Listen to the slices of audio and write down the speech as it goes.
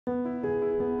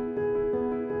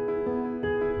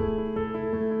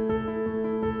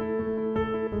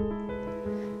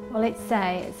Well, let's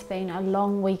say it's been a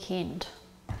long weekend.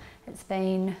 This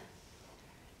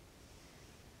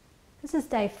is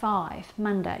day 5,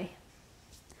 Monday.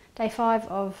 Day 5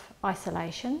 of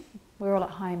isolation. We're all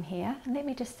at home here. And let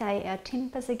me just say, our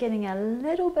tempers are getting a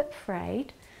little bit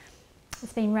frayed.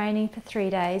 It's been raining for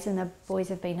 3 days and the boys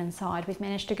have been inside. We've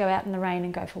managed to go out in the rain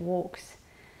and go for walks.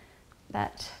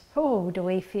 But, oh, do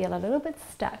we feel a little bit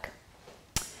stuck.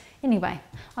 Anyway,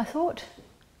 I thought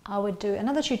I would do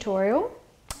another tutorial.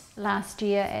 Last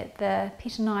year at the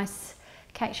Pet and Ice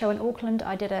cake show in Auckland,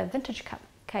 I did a vintage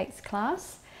cupcakes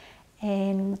class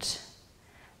and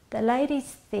the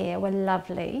ladies there were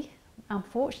lovely.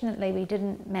 Unfortunately, we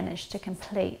didn't manage to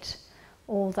complete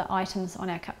all the items on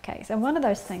our cupcakes, and one of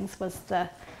those things was the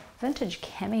Vintage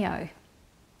Cameo.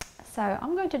 So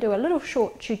I'm going to do a little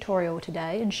short tutorial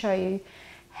today and show you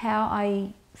how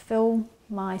I fill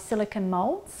my silicone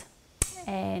molds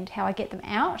and how I get them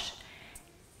out,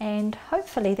 and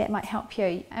hopefully that might help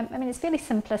you. I mean, it's fairly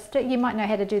simplistic. You might know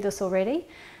how to do this already.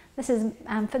 This is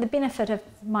for the benefit of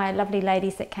my lovely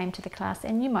ladies that came to the class,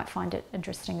 and you might find it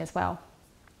interesting as well.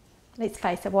 Let's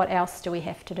face it, what else do we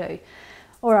have to do?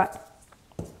 All right,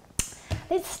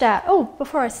 let's start. Oh,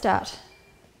 before I start,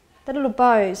 the little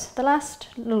bows. The last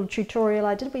little tutorial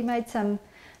I did, we made some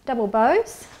double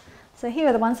bows. So here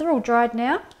are the ones, they're all dried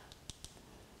now.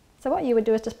 So what you would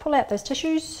do is just pull out those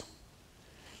tissues.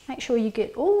 Make sure you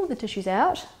get all the tissues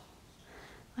out.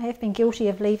 I have been guilty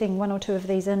of leaving 1 or 2 of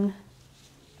these in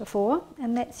before,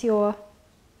 and that's your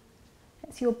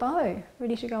bow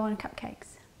ready to go on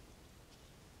cupcakes.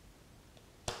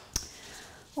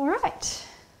 All right,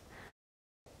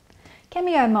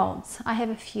 cameo molds. I have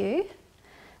a few.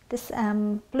 This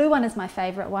blue one is my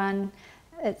favourite one.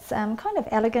 It's kind of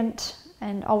elegant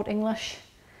and old English.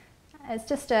 It's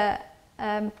just a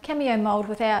cameo mold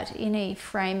without any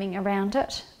framing around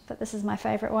it, but this is my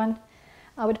favourite one.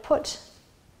 I would put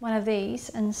one of these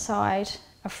inside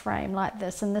a frame like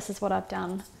this, and this is what I've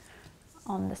done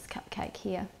on this cupcake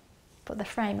here. Put the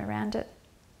frame around it.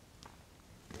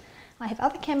 I have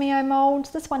other cameo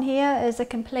molds. This one here is a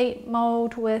complete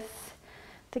mold with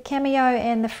the cameo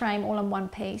and the frame all in one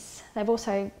piece. They've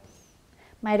also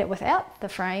made it without the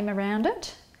frame around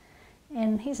it.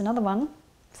 And here's another one,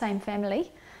 same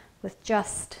family, with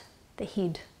just the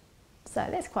head. So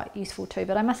that's quite useful too,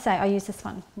 but I must say I use this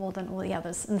one more than all the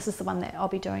others, and this is the one that I'll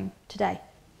be doing today.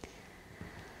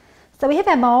 So we have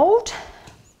our mold.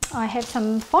 I have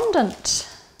some fondant.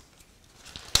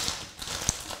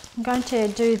 I'm going to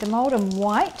do the mold in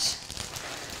white,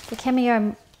 the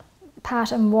cameo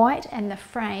part in white and the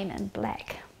frame in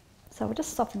black. So we'll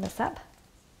just soften this up.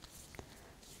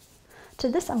 To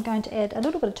this I'm going to add a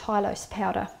little bit of Tylose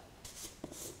powder.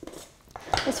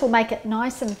 This will make it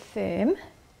nice and firm.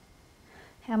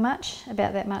 How much?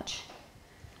 About that much.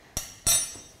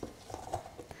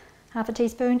 Half a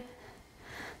teaspoon.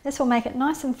 This will make it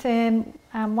nice and firm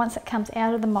once it comes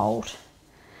out of the mould.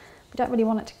 We don't really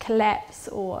want it to collapse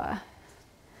or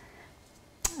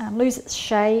lose its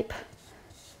shape,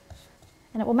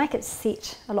 and it will make it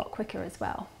set a lot quicker as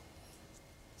well.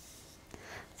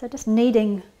 So just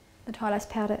kneading the Tylose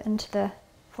powder into the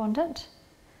fondant.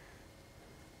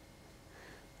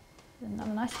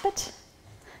 Another nice bit.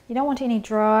 You don't want any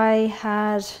dry,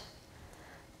 hard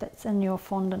bits in your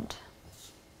fondant.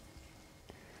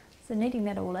 So kneading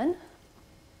that all in.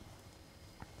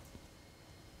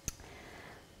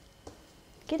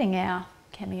 Getting our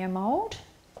cameo mould.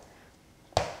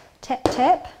 Tap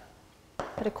tap.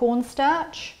 Bit of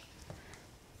cornstarch.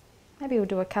 Maybe we'll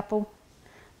do a couple.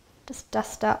 Just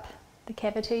dust up the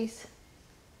cavities.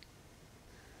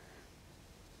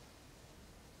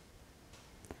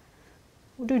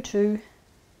 We'll do 2.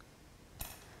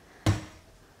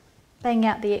 Bang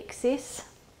out the excess.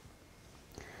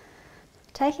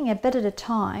 Taking a bit at a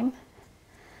time,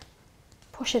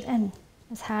 push it in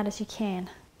as hard as you can.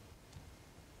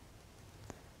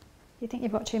 If you think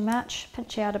you've got too much,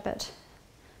 pinch out a bit.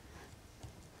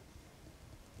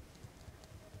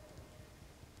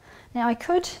 Now I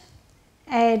could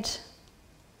add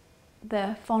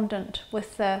the fondant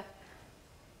with the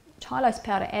Tylose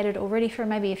powder added already for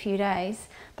maybe a few days,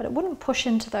 but it wouldn't push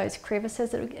into those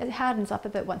crevices. It hardens up a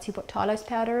bit once you put Tylose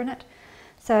powder in it.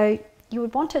 So you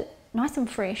would want it nice and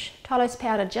fresh, Tylose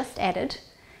powder just added,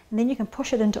 and then you can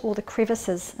push it into all the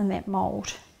crevices in that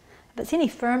mould. If it's any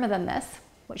firmer than this,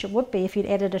 which it would be if you'd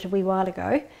added it a wee while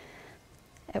ago,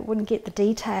 it wouldn't get the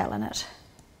detail in it.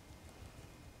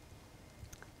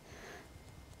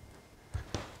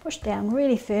 Push down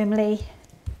really firmly.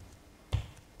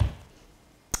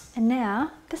 And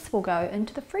now this will go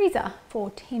into the freezer for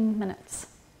 10 minutes.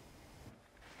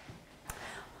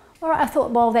 Alright, I thought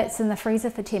while that's in the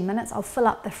freezer for 10 minutes, I'll fill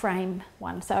up the frame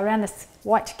one. So around this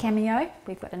white cameo,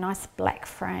 we've got a nice black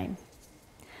frame.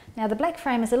 Now the black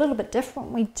frame is a little bit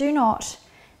different. We do not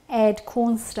add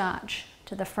cornstarch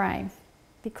to the frame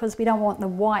because we don't want the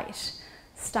white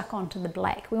stuck onto the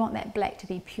black. We want that black to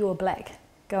be pure black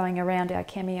going around our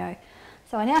cameo.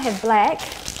 So I now have black.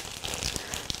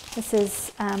 This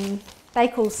is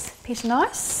Bakel's Pet and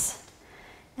Ice,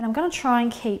 and I'm going to try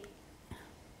and keep,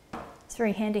 it's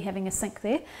very handy having a sink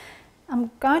there,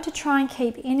 I'm going to try and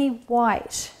keep any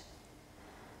white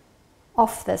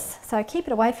off this, so keep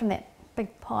it away from that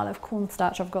big pile of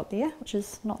cornstarch I've got there, which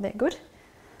is not that good.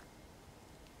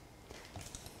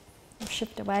 I'll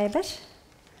shift away a bit.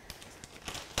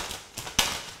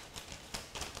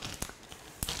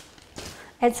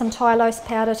 Add some Tylose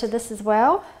powder to this as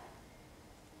well.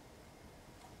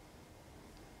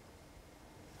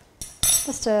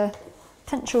 Just a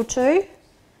pinch or two.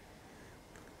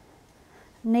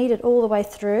 Knead it all the way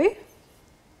through.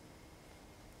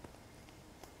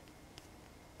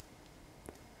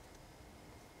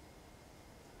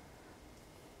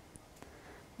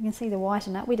 You can see the white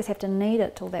in it. We just have to knead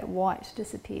it till that white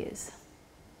disappears.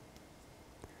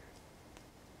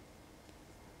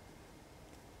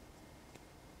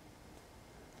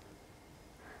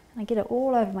 And I get it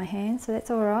all over my hand, so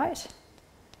that's all right.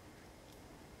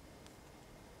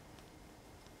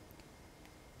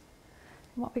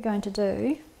 What we're going to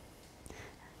do,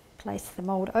 place the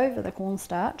mould over the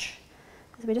cornstarch,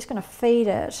 is we're just going to feed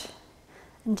it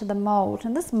into the mould.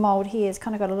 And this mould here has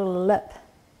kind of got a little lip.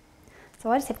 So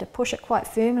I just have to push it quite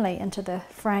firmly into the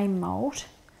frame mould,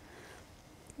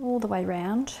 all the way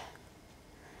round.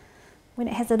 When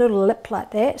it has a little lip like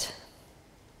that,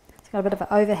 it's got a bit of an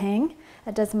overhang,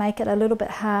 it does make it a little bit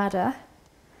harder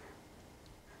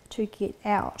to get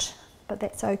out. But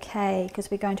that's okay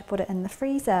because we're going to put it in the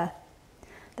freezer.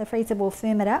 The freezer will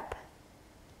firm it up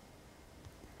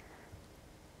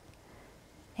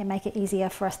and make it easier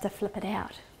for us to flip it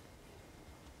out.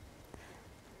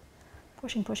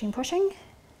 Pushing, pushing, pushing.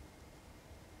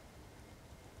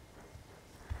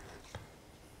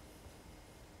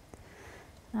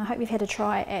 Now, I hope you've had a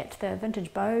try at the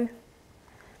vintage bow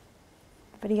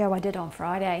video I did on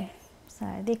Friday. So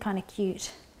they're kind of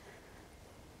cute.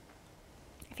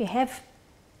 If you have,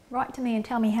 write to me and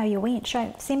tell me how you went.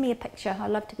 Send me a picture. I'd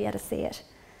love to be able to see it.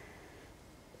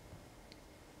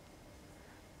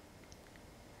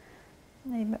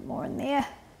 Need a bit more in there.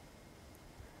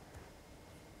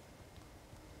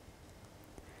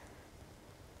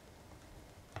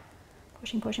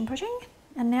 Pushing, pushing, pushing.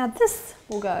 And now this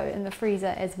will go in the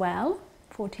freezer as well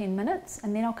for 10 minutes,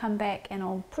 and then I'll come back and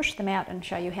I'll push them out and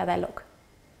show you how they look.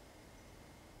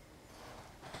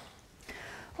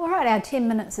 Alright, our 10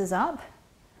 minutes is up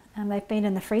and they've been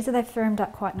in the freezer. They've firmed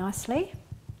up quite nicely.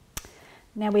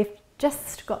 Now we've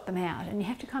just got them out, and you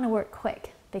have to kind of work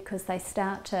quick because they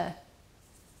start to,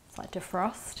 it's like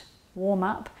defrost, warm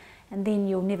up, and then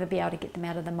you'll never be able to get them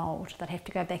out of the mould. They'd have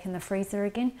to go back in the freezer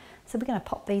again. So we're going to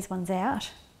pop these ones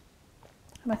out.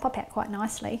 And they pop out quite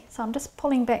nicely. So I'm just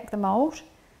pulling back the mould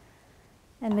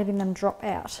and letting them drop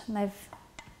out. And they've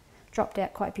dropped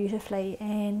out quite beautifully,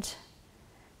 and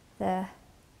the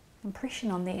impression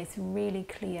on there is really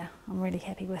clear. I'm really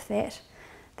happy with that.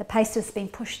 The paste has been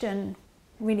pushed in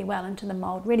really well into the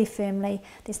mould, really firmly.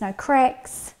 There's no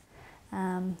cracks,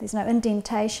 there's no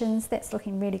indentations. That's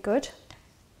looking really good.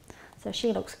 So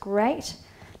she looks great.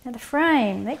 Now the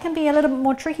frame, that can be a little bit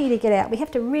more tricky to get out. We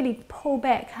have to really pull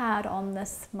back hard on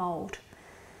this mould.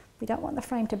 We don't want the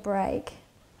frame to break.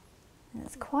 And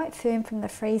it's quite firm from the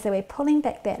freezer. We're pulling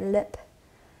back that lip.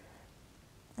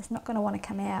 It's not going to want to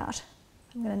come out.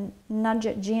 I'm going to nudge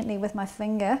it gently with my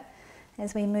finger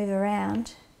as we move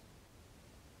around.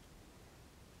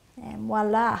 And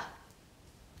voila!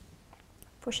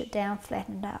 Push it down,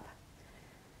 flatten it up.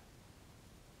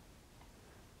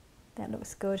 That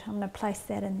looks good. I'm going to place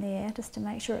that in there just to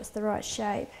make sure it's the right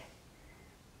shape.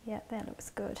 Yep, that looks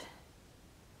good.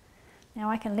 Now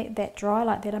I can let that dry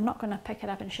like that. I'm not going to pick it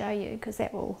up and show you because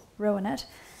that will ruin it.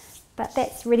 But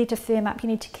that's ready to firm up. You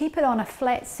need to keep it on a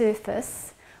flat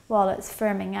surface while it's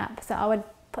firming up. So I would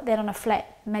put that on a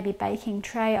flat, maybe baking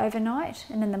tray overnight,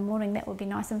 and in the morning that will be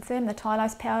nice and firm. The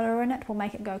Tylose powder in it will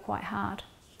make it go quite hard.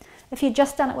 If you'd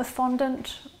just done it with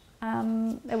fondant,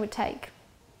 it would take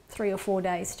 3 or 4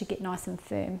 days to get nice and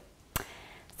firm.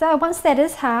 So once that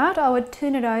is hard, I would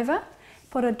turn it over,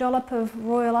 put a dollop of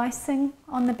royal icing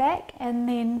on the back, and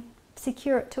then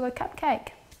secure it to a cupcake.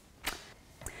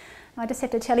 I just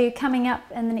have to tell you, coming up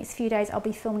in the next few days, I'll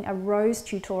be filming a rose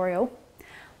tutorial.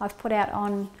 I've put out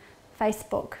on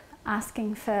Facebook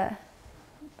asking for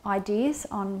ideas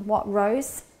on what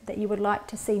rose that you would like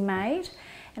to see made.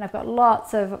 And I've got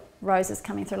lots of roses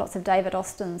coming through, lots of David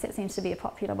Austin's. That seems to be a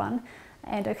popular one.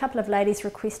 And a couple of ladies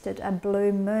requested a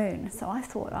blue moon. So I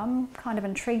thought, I'm kind of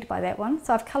intrigued by that one.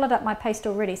 So I've coloured up my paste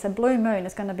already. So blue moon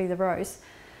is going to be the rose.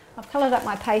 I've coloured up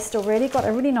my paste already, got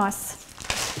a really nice,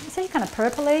 see, kind of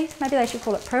purpley. Maybe they should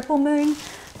call it purple moon,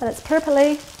 but it's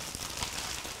purpley,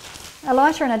 a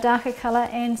lighter and a darker colour,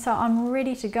 and so I'm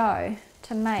ready to go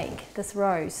to make this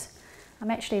rose.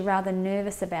 I'm actually rather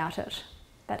nervous about it,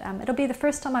 but it'll be the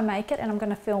first time I make it, and I'm going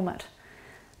to film it.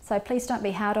 So please don't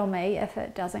be hard on me if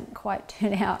it doesn't quite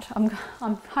turn out.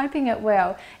 I'm hoping it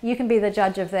will. You can be the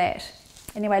judge of that.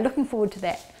 Anyway, looking forward to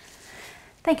that.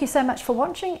 Thank you so much for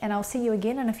watching, and I'll see you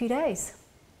again in a few days.